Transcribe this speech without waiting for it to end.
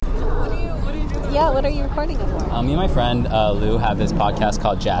Yeah, what are you recording it for? Me and my friend Lou have this podcast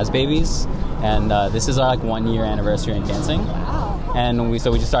called Jazz Babies, and this is our 1 year anniversary in dancing. Wow. And we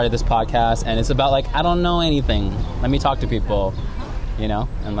just started this podcast, and it's about I don't know anything. Let me talk to people,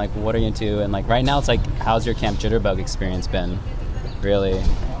 and what are you into? And right now it's how's your Camp Jitterbug experience been, really?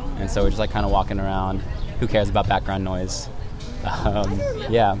 And so we're just kind of walking around. Who cares about background noise?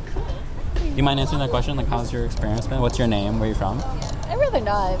 Yeah. Do you mind answering that question? How's your experience been? What's your name? Where are you from? I'd rather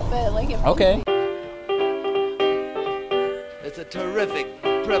not, but if Okay. It's a terrific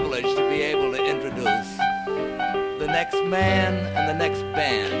privilege to be able to introduce the next man and the next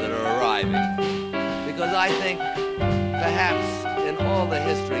band that are arriving. Because I think perhaps in all the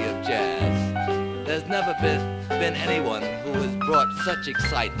history of jazz, there's never been anyone who has brought such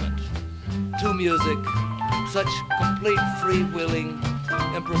excitement to music, such complete freewheeling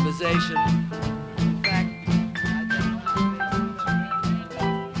improvisation. In fact,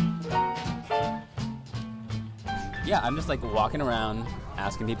 yeah, I'm just walking around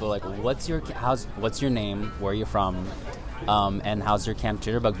asking people what's your name, where are you from, and how's your Camp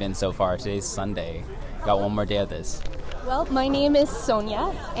Jitterbug been so far? Today's Sunday. Got one more day of this. Well, my name is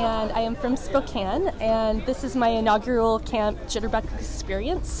Sonia, and I am from Spokane, and this is my inaugural Camp Jitterbug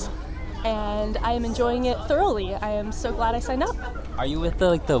experience, and I am enjoying it thoroughly. I am so glad I signed up. Are you with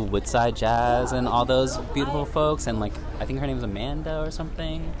the Woodside Jazz and all those beautiful folks? And I think her name is Amanda or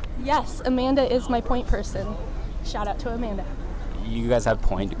something? Yes, Amanda is my point person. Shout out to Amanda. You guys have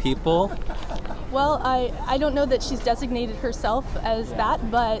point people? Well, I don't know that she's designated herself as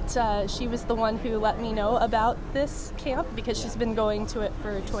that, but she was the one who let me know about this camp because she's been going to it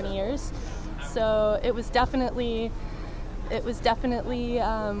for 20 years. So it was definitely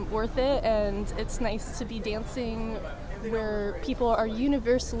worth it, and it's nice to be dancing where people are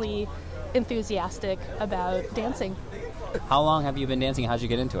universally enthusiastic about dancing. How long have you been dancing? How'd you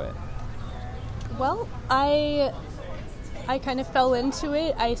get into it? Well, I kind of fell into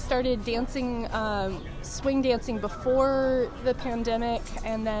it. I started dancing, swing dancing before the pandemic,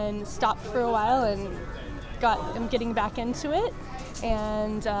 and then stopped for a while and am getting back into it.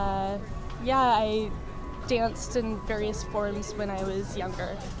 And I danced in various forms when I was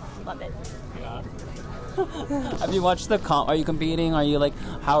younger. Love it. Yeah. Have you watched are you competing? Are you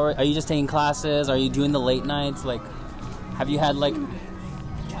are you just taking classes? Are you doing the late nights? Have you had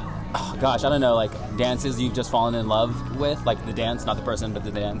oh gosh, I don't know, dances you've just fallen in love with? The dance, not the person, but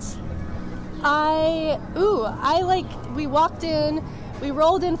the dance? We walked in, we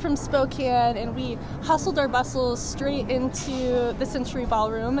rolled in from Spokane, and we hustled our bustles straight into the Century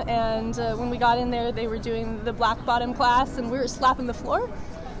Ballroom, and when we got in there, they were doing the black bottom class, and we were slapping the floor.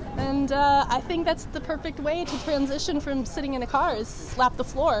 And I think that's the perfect way to transition from sitting in a car, is slap the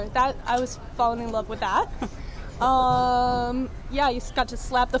floor. I was falling in love with that. You got to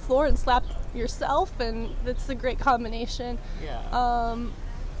slap the floor and slap yourself, and that's a great combination. Yeah.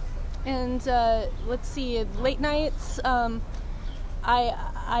 Let's see, late nights,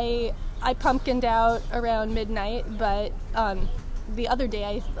 I pumpkined out around midnight, but the other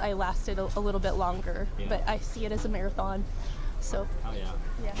day I lasted a little bit longer, but I see it as a marathon. So. Oh yeah.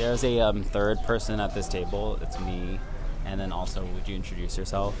 There's a third person at this table. It's me, and then also, would you introduce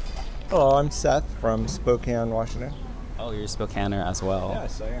yourself? Hello, I'm Seth from Spokane, Washington. Oh, you're a Spokaner as well.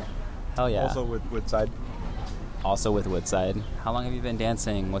 Yes, I am. Hell yeah. Also with Woodside. Also with Woodside. How long have you been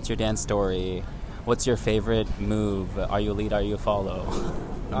dancing? What's your dance story? What's your favorite move? Are you a lead? Are you a follow?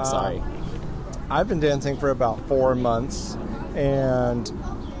 I'm sorry. I've been dancing for about 4 months, and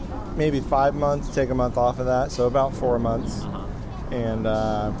maybe 5 months, take a month off of that, so about 4 months. Uh-huh. And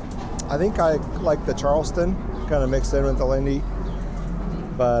I think I like the Charleston, kind of mixed in with the Lindy.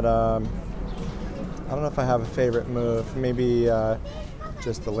 But I don't know if I have a favorite move. Maybe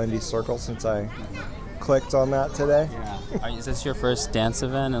just the Lindy Circle, since I clicked on that today. Yeah. Is this your first dance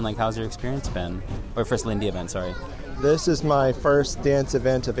event, and how's your experience been? Or first Lindy event, sorry. This is my first dance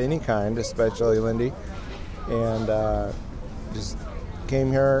event of any kind, especially Lindy. And just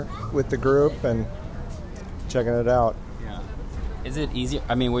came here with the group and checking it out. Yeah. Is it easier?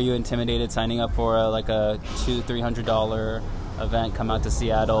 Were you intimidated signing up for a $200-300 event, come out to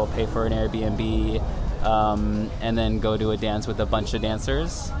Seattle, pay for an Airbnb, and then go to a dance with a bunch of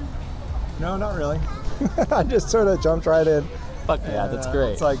dancers? No, not really. I just sort of jumped right in. Fuck yeah, that's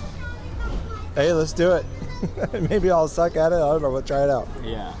great. It's hey, let's do it. Maybe I'll suck at it. I don't know. We'll try it out.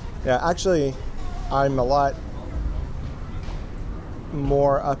 Yeah. Yeah, actually, I'm a lot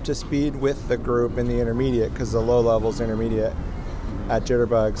more up to speed with the group in the intermediate, because the low level's intermediate at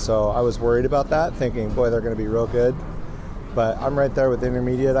Jitterbug. So I was worried about that, thinking, boy, they're going to be real good. But I'm right there with the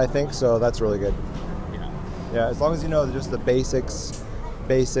intermediate, I think, so that's really good. Yeah. Yeah, as long as you know just the basics,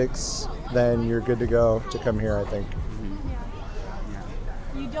 then you're good to go to come here, I think.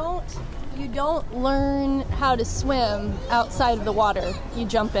 You don't learn how to swim outside of the water. You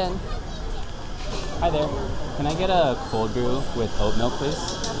jump in. Hi there. Can I get a cold brew with oat milk, please?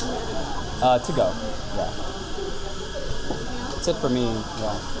 To go. Yeah. That's it for me.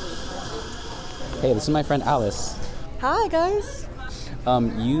 Yeah. Hey, this is my friend Alice. Hi, guys. I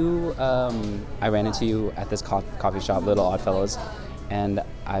ran into you at this coffee shop, Little Oddfellows, and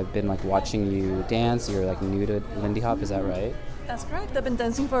I've been like watching you dance. You're like new to Lindy Hop, is that right? That's correct. I've been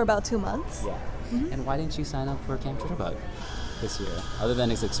dancing for about 2 months. Yeah. Mm-hmm. And why didn't you sign up for Camp Jitterbug this year? Other than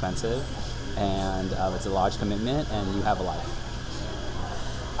it's expensive and it's a large commitment and you have a life.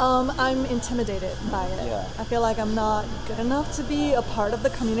 I'm intimidated by it. Yeah. I feel like I'm not good enough to be a part of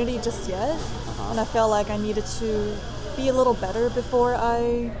the community just yet. And I feel like I needed to be a little better before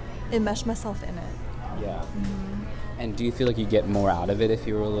I enmesh myself in it. Yeah. And do you feel like you get more out of it if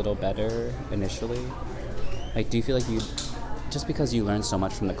you were a little better initially? Like, do you feel like you, just because you learn so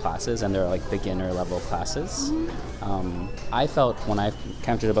much from the classes and they're like beginner level classes, I felt when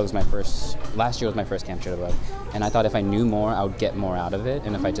Camp Jitterbug was last year was my first Camp Jitterbug, and I thought if I knew more, I would get more out of it,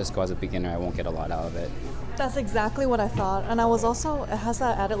 and if I just go as a beginner, I won't get a lot out of it. That's exactly what I thought. And I was also, it has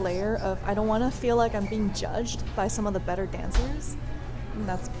that added layer of I don't want to feel like I'm being judged by some of the better dancers. And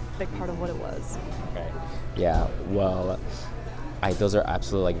that's a big part of what it was. Right. Yeah, well, those are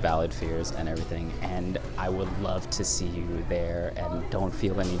absolutely like valid fears and everything, and I would love to see you there and don't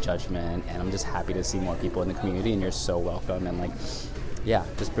feel any judgment, and I'm just happy to see more people in the community, and you're so welcome, and like, yeah,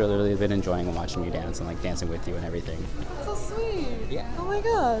 just really been enjoying watching you dance and like dancing with you and everything. So sweet. Yeah. Oh my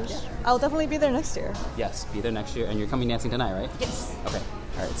gosh. Yeah. I'll definitely be there next year. Yes, be there next year, and you're coming dancing tonight, right? Yes. Okay,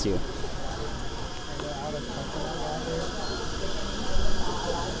 all right, see you.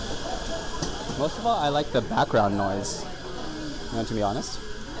 Most of all, I like the background noise. You want to be honest?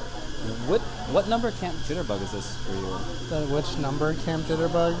 What number Camp Jitterbug is this for you? Which number Camp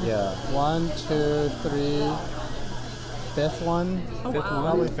Jitterbug? Yeah. 1, 2, 3, fifth one. Oh, Fifth wow.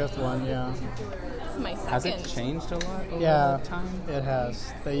 Probably fifth one, yeah. This is my second. Has it changed a lot over time? It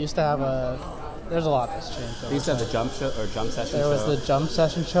has. They used to have there's a lot that's changed. They used to have the jump session There show. was the jump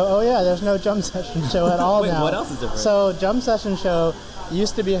session show. Oh yeah, there's no jump session show at all Wait, now. what else is different? So jump session show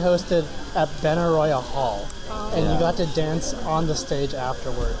used to be hosted at Benaroya Hall, and Yeah. you got to dance on the stage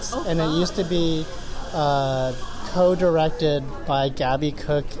afterwards. Oh, and it used to be co-directed by Gabby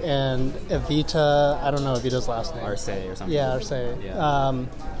Cook and Evita. I don't know Evita's last name. Arce or something. Yeah, Arce. Yeah.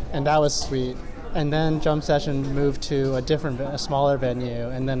 And that was sweet. And then Jump Session moved to a smaller venue,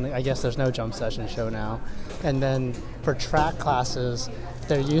 and then I guess there's no Jump Session show now. And then for track classes,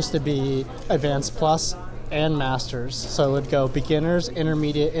 there used to be Advanced Plus and Masters. So it would go beginners,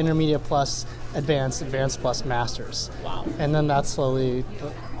 intermediate plus, advanced plus, masters. Wow. And then that slowly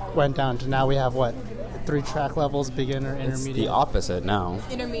went down to now we have 3 track levels, beginner, It's intermediate. the opposite now.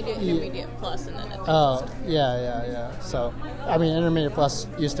 Intermediate plus, and then advanced. Oh, yeah. So, I mean, Intermediate Plus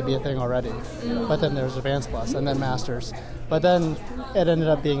used to be a thing already, but then there was Advanced Plus and then Masters. But then it ended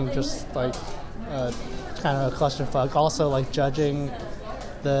up being just like kind of a clusterfuck. Also, like judging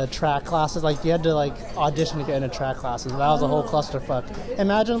the track classes, like you had to like audition to get into track classes. That was a whole clusterfuck.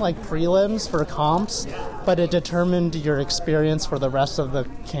 Imagine like prelims for comps, but it determined your experience for the rest of the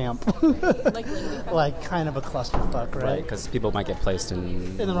camp. Like Lindy Hop. Like kind of a clusterfuck, Right, because people might get placed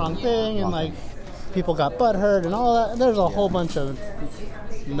in the wrong thing, and wrong like thing. people got butthurt and all that. There's a whole bunch of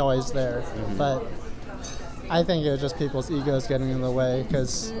noise there, but I think it was just people's egos getting in the way.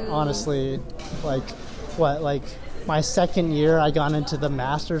 Because honestly, like my second year, I got into the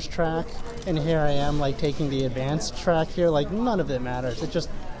master's track, and here I am like taking the advanced track here. Like none of it matters. It's just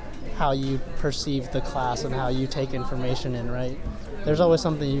how you perceive the class and how you take information in, right? There's always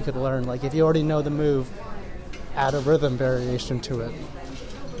something you could learn. Like if you already know the move, add a rhythm variation to it.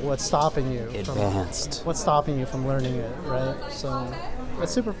 What's stopping you? What's stopping you from learning it, right? So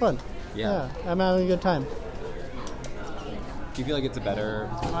it's super fun. Yeah. I'm having a good time. Do you feel like it's a better?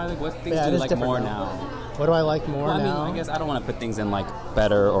 Like, what things Yeah, do it you is like different more now. now? What do I like more Well, I mean, now? I guess I don't want to put things in like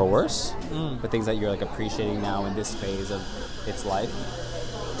better or worse, but things that you're like appreciating now in this phase of its life,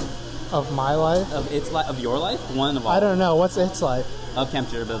 Of my life? of your life, one of all. I don't know. What's its life? Of Camp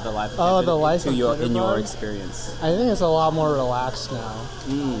Jitterbug, the life. Of Oh, Camp the Jitterbug, life to of your in your Jitterbug? experience. I think it's a lot more relaxed now.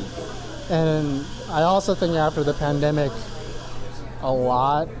 And I also think after the pandemic, a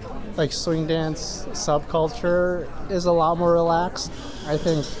lot, like swing dance subculture is a lot more relaxed. I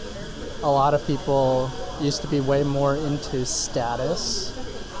think a lot of people used to be way more into status.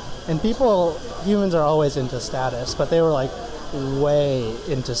 And humans are always into status, but they were like way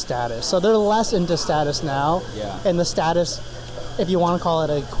into status. So they're less into status now. Yeah. And the status if you want to call it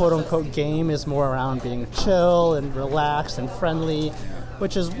a quote-unquote game, is more around being chill and relaxed and friendly,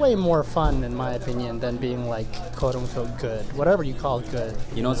 which is way more fun, in my opinion, than being, like, quote-unquote good. Whatever you call good.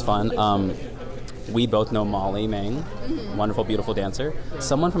 You know what's fun? We both know Molly Ming, wonderful, beautiful dancer.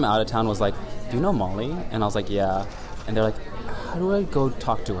 Someone from out of town was like, do you know Molly? And I was like, yeah. And they're like, how do I go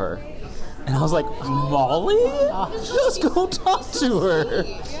talk to her? And I was like, Molly? Just go talk to her.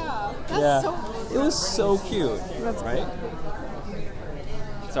 Yeah. That's so it was so cute. That's right?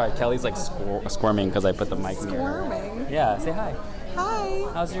 Sorry, Kelly's like squirming because I put the mic near her. Squirming? Yeah, say hi.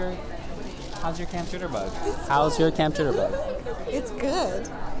 Hi. How's your Camp Jitterbug? How's your Camp Jitterbug? It's good.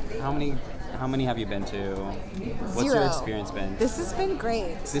 How many have you been to? What's your experience been? This has been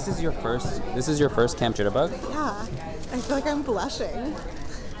great. This is your first Camp Jitterbug? Yeah. I feel like I'm blushing.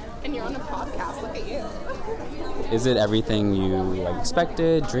 And you're on a podcast. Look at you. Is it everything you like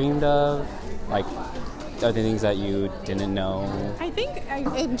expected, dreamed of? Like, are there things that you didn't know? I think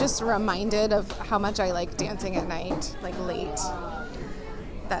I'm just reminded of how much I like dancing at night, like late.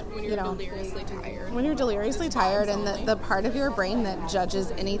 That when you're deliriously tired. When you're deliriously tired, and the part of your brain that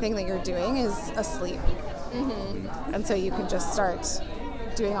judges anything that you're doing is asleep. Mm-hmm. And so you can just start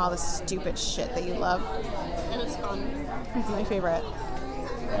doing all the stupid shit that you love. And it's fun. It's my favorite.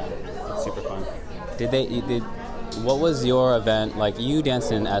 Yeah, it's super fun. What was your event like? You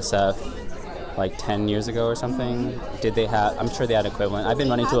danced in SF like 10 years ago or something. Did they have? I'm sure they had equivalent. I've been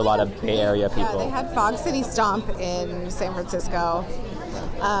running to a lot of Bay Area people. Yeah, they had Fog City Stomp in San Francisco.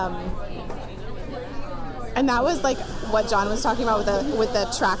 And that was like what John was talking about with the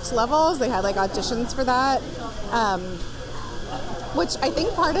tracked levels. They had like auditions for that, which I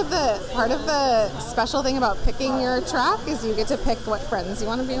think part of the special thing about picking your track is you get to pick what friends you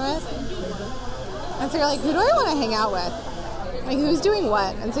want to be with. And so you're like, who do I want to hang out with? Like, who's doing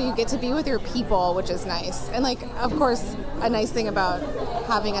what? And so you get to be with your people, which is nice. And like, of course, a nice thing about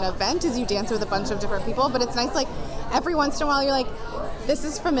having an event is you dance with a bunch of different people. But it's nice, like every once in a while, you're like, this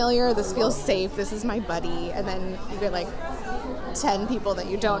is familiar, this feels safe, this is my buddy, and then you get like 10 people that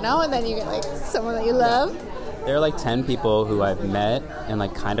you don't know, and then you get like someone that you love. There are like 10 people who I've met and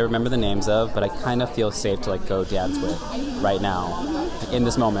like kind of remember the names of, but I kind of feel safe to like go dance with right now, like, in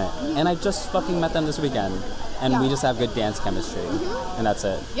this moment. And I just fucking met them this weekend, and we just have good dance chemistry, and that's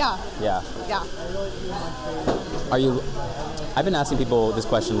it. Yeah. I've been asking people this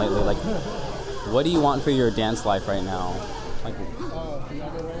question lately, like, what do you want for your dance life right now? Like,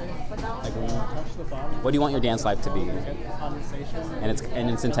 what do you want your dance life to be? And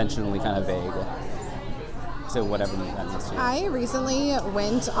it's intentionally kind of vague. So whatever that means to you. I recently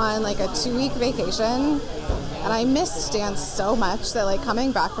went on like a 2-week vacation, and I missed dance so much that like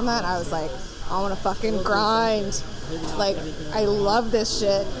coming back from that, I was like, I want to fucking grind. Like, I love this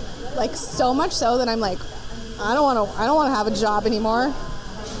shit. Like, so much so that I'm like, I don't want to have a job anymore.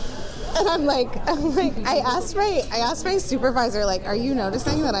 And I'm like, I asked my supervisor, like, are you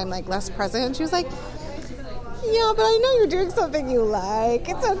noticing that I'm like less present? And she was like, yeah, but I know you're doing something you like.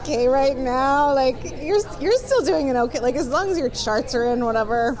 It's okay right now. Like, you're still doing it okay. Like, as long as your charts are in,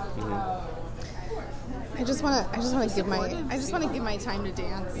 whatever. I just want to give my time to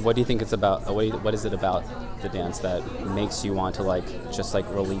dance. What do you think it's about? What is it about the dance that makes you want to like just like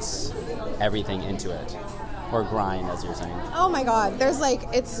release everything into it? Or grind, as you're saying. Oh my God, there's like,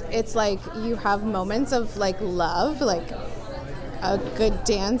 it's like you have moments of like love, like a good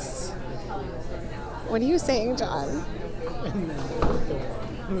dance. What are you saying, John?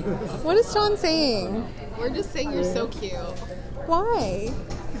 What is John saying? We're just saying you're so cute. Why?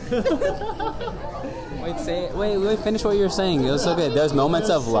 Wait, finish what you're saying. It was so good. There's moments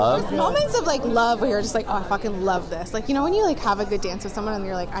of love. There's moments of like love where you're just like, oh, I fucking love this. Like, you know when you like have a good dance with someone and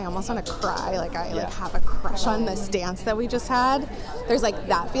you're like, I almost want to cry. Like, I like have a crush on this dance that we just had. There's like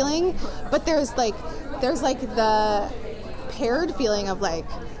that feeling. But there's like the paired feeling of like,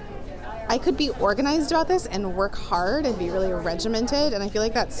 I could be organized about this and work hard and be really regimented, and I feel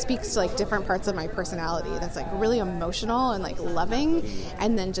like that speaks to like different parts of my personality. That's like really emotional and like loving,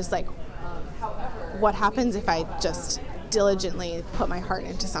 and then just like what happens if I just diligently put my heart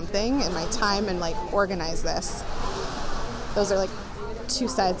into something and my time and like organize this. Those are like two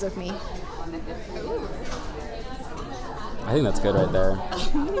sides of me. I think that's good right there.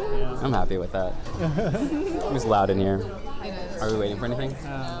 I'm happy with that. It's loud in here. Are we waiting for anything?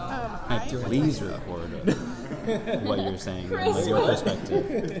 Please record what you're saying, like your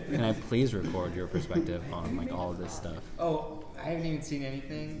perspective. Can I please record your perspective on like all of this stuff? Oh, I haven't even seen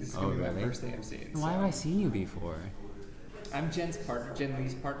anything. This is gonna be my first thing I've seen. Why have I seen you before? I'm Jen's partner, Jen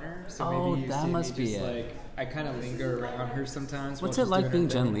Lee's partner. So Oh, maybe you that see must me be just it. like I kind of linger around her sometimes. What's while it she's like doing being her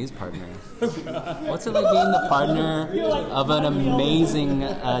Jen thing. Lee's partner? What's it like being the partner of an amazing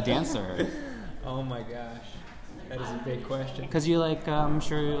dancer? Oh my gosh, that is a big question. Because you like, I'm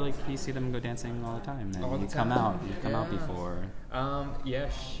sure like you see them go dancing all the time. And All the you come time. out. You've come out Yeah. before. Yeah,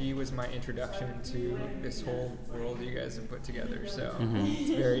 she was my introduction to this whole world you guys have put together. So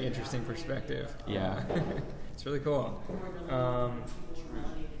it's a very interesting perspective. Yeah. It's really cool.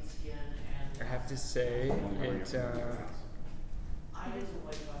 I have to say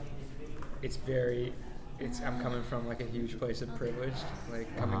I'm coming from like a huge place of privilege,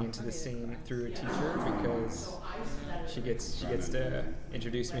 like coming into the scene through a teacher, because she gets to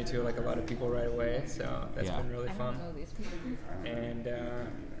introduce me to like a lot of people right away. So that's been really fun. And now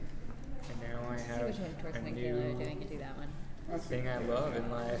I have a new thing I love in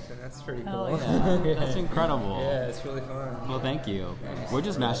life, and that's pretty cool. Yeah. That's incredible. Yeah, it's really fun. Well, thank you. We're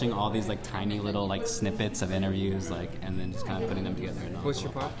just mashing all these like tiny little like snippets of interviews, like, and then just kind of putting them together. In a What's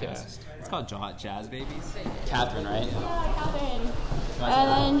your little podcast? It's called Jazz Babies. Catherine, right? Yeah, Catherine.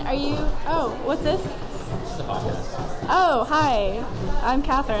 And then are you? Oh, what's this? This is a podcast. Oh, hi. I'm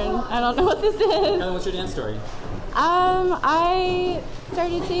Catherine. I don't know what this is. What's your dance story? I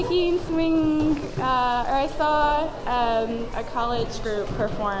started taking swing, or I saw a college group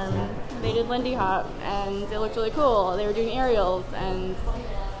perform. They did Lindy Hop, and it looked really cool. They were doing aerials, and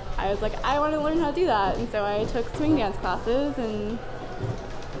I was like, I want to learn how to do that. And so I took swing dance classes, and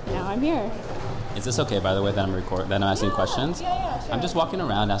now I'm here. Is this okay, by the way, that I'm asking questions? Yeah, sure. I'm just walking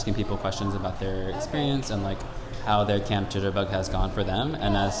around asking people questions about their experience and like how their Camp Jitterbug has gone for them.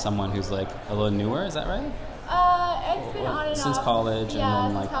 And as someone who's like a little newer, is that right? It's been on and off. Since college, Yeah,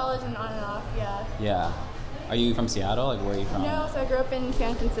 and then since like college and on and off. Yeah. Yeah. Are you from Seattle? Like, where are you from? No, so I grew up in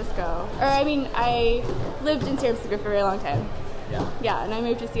San Francisco. I lived in San Francisco for a very long time. Yeah. Yeah, and I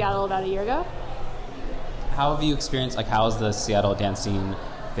moved to Seattle about a year ago. How have you experienced, like, how's the Seattle dance scene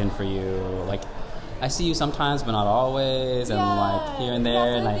been for you? Like, I see you sometimes, but not always, and like here and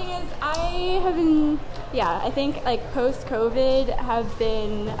there. And the thing is, I think like post-COVID have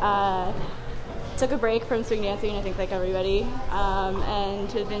been, took a break from swing dancing, I think like everybody,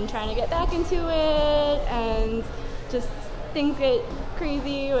 and have been trying to get back into it, and just things get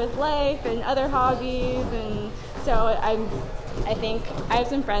crazy with life and other hobbies, and so I think I have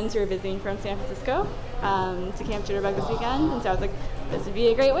some friends who are visiting from San Francisco to Camp Jitterbug this weekend, and so I was like, this would be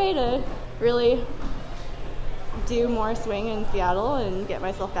a great way to really do more swing in Seattle and get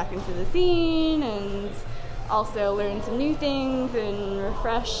myself back into the scene, and also learn some new things and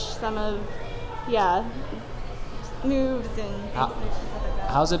refresh some of moves and stuff like that.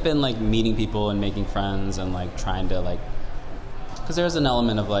 How's it been like meeting people and making friends and like trying to like, because there's an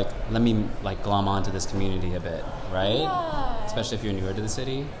element of like, let me like glom onto this community a bit, right? Yeah. Especially if you're newer to the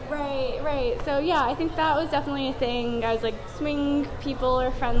city. Right. So yeah, I think that was definitely a thing. I was like, swing people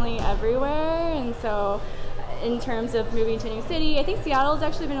are friendly everywhere, and so in terms of moving to a new city, I think Seattle's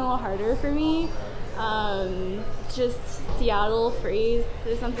actually been a little harder for me. Just Seattle freeze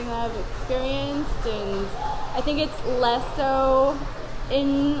is something that I've experienced, and I think it's less so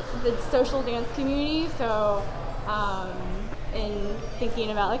in the social dance community. So in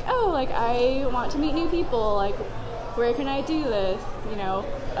thinking about like, oh, like I want to meet new people, like where can I do this? You know,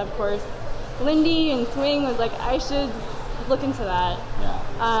 of course, Lindy and swing was like, I should look into that.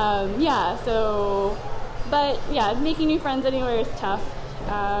 But making new friends anywhere is tough,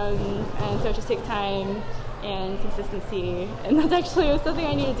 and so it just takes time and consistency, and that's actually something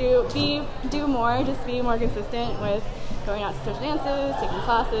I need to do more, just be more consistent with going out to social dances, taking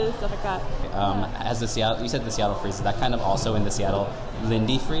classes, stuff like that. As the Seattle, you said the Seattle freeze, is that kind of also in the Seattle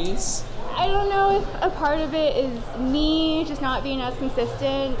Lindy freeze? I don't know if a part of it is me just not being as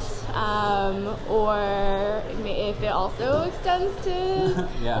consistent, or if it also extends to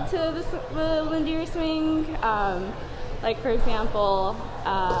the Lindy swing. Like for example,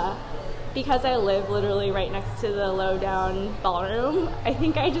 because I live literally right next to the Lowdown ballroom, I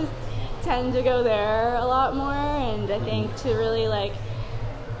think I just tend to go there a lot more, and I think to really like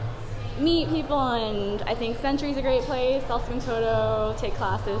meet people, and I think Century's a great place, also in Toto, take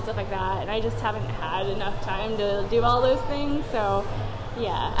classes, stuff like that, and I just haven't had enough time to do all those things, so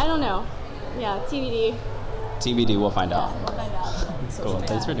yeah, I don't know. Yeah, TBD. TBD, we'll find out. We'll find out. Cool,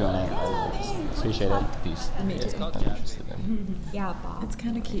 thanks for doing it. Appreciate it. Peace. It's called Jazz. Yeah, Bob. It's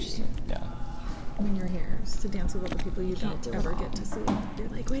kind of cute. Yeah. When you're here, to dance with other people you don't ever get to see. You're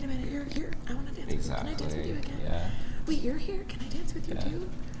like, wait a minute, you're here. I want to dance with you. Can I dance with you again? Yeah. Wait, you're here. Can I dance with you too?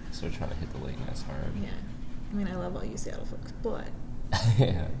 So try to hit the lateness hard. Yeah. I mean, I love all you Seattle folks, but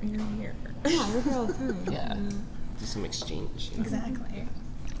Yeah. you're here. Yeah, we're here all the time. Yeah. some exchange. You know? Exactly.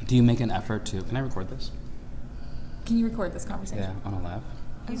 Do you make an effort to? Can I record this? Can you record this conversation? Yeah, on a laugh.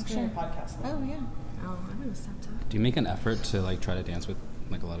 Oh, sure. Podcast. Oh, yeah. Oh, I'm gonna stop talking. Do you make an effort to like try to dance with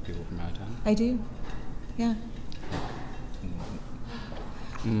like a lot of people from out of town? I do. Yeah.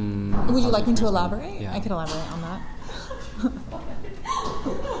 Would you like me to elaborate? Yeah. I could elaborate on that.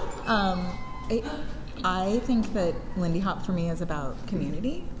 I think that Lindy Hop for me is about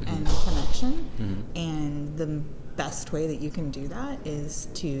community and connection, and the best way that you can do that is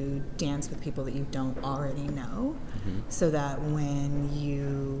to dance with people that you don't already know, so that when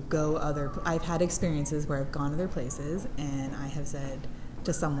you go I've had experiences where I've gone other places and I have said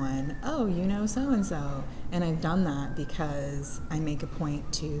to someone, oh, you know so-and-so, and I've done that because I make a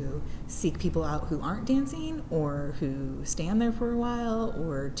point to seek people out who aren't dancing or who stand there for a while,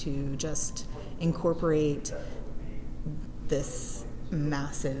 or to just incorporate this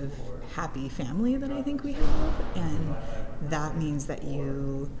massive happy family that I think we have. And that means that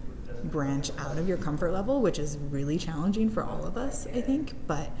you branch out of your comfort level, which is really challenging for all of us, I think,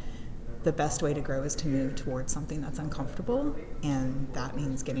 but the best way to grow is to move towards something that's uncomfortable, and that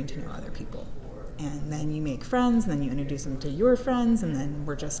means getting to know other people. And then you make friends, and then you introduce them to your friends, and then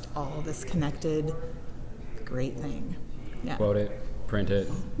we're just all this connected, great thing. Yeah. Quote it, print it,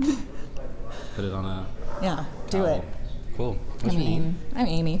 put it on a... Yeah, do it. Cool. What's your name? I'm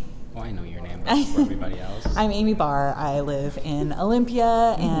Amy. Well, I know your name, but for everybody else. I'm Amy Barr. I live in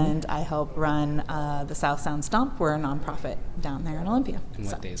Olympia, and I help run the South Sound Stomp. We're a nonprofit down there in Olympia. And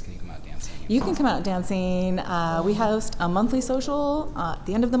what days can you come out dancing? You can come out dancing. We host a monthly social at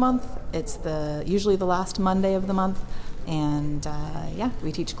the end of the month. It's usually the last Monday of the month, and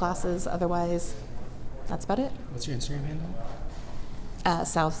we teach classes. Otherwise, that's about it. What's your Instagram handle?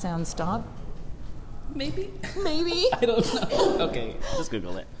 South Sound Stomp. Maybe. I don't know. Okay, just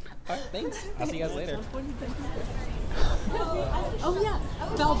Google it. All right, thanks. I'll see you guys later. Oh yeah,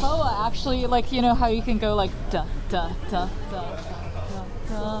 Balboa actually, like, you know how you can go like da da da da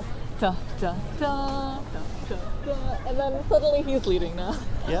da da da da da, and then suddenly he's leading now.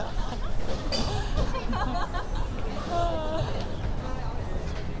 Yeah.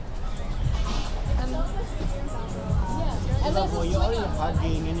 And then well, you're already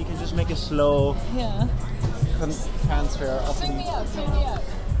hugging, and you can just make a slow transfer. Swing me out.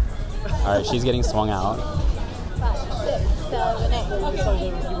 All right, she's getting swung out. 5, 6, 7, 8.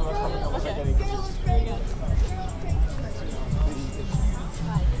 Okay.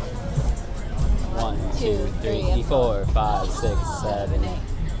 One, 2, 3, 4, 5, 6, 7, 8.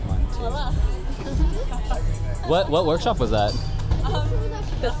 1, 2. What workshop was that?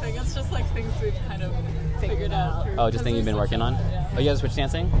 Nothing. It's just like things we've kind of figured out. Oh, just thing you've been working on? Yeah. Oh, you guys switch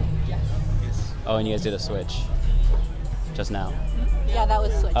dancing? Yeah. Oh, and you guys did a switch just now. Yeah, that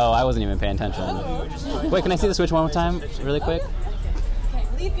was switch. Oh, I wasn't even paying attention. Wait, can I see the switch one more time, really quick? Okay,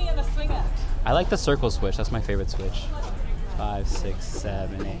 lead me in the swing act. I like the circle switch. That's my favorite switch. 5, 6,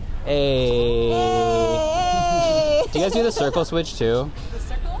 7, 8. Hey! Do you guys do the circle switch too? The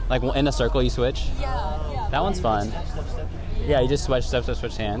circle? Like in a circle, you switch? Yeah. That one's fun. Yeah, you just switch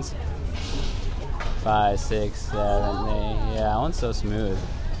hands. 5, 6, 7, 8. Yeah, that one's so smooth.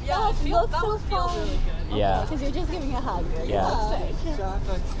 Yeah, it feels so fun. Really good. Yeah. Because you're just giving a hug. Yeah.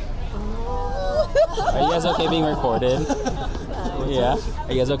 Are you guys okay being recorded? Yeah.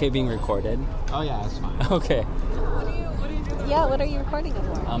 Are you guys okay being recorded? Oh yeah, that's fine. Okay. What do you do? Yeah, what are you recording it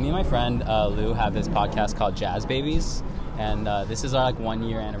for? Me and my friend Lou have this podcast called Jazz Babies, and this is our 1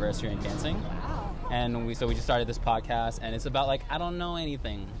 year anniversary in dancing. Wow. And we just started this podcast, and it's about I don't know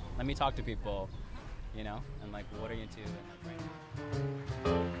anything. Let me talk to people, and what are you into?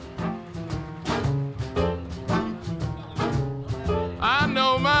 I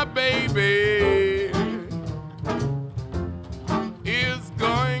know my baby is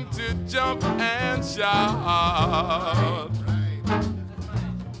going to jump and shout.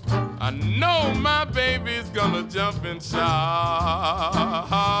 I know my baby's gonna jump and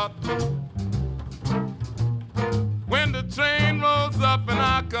shout. When the train rolls up and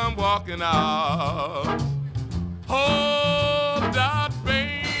I come walking out.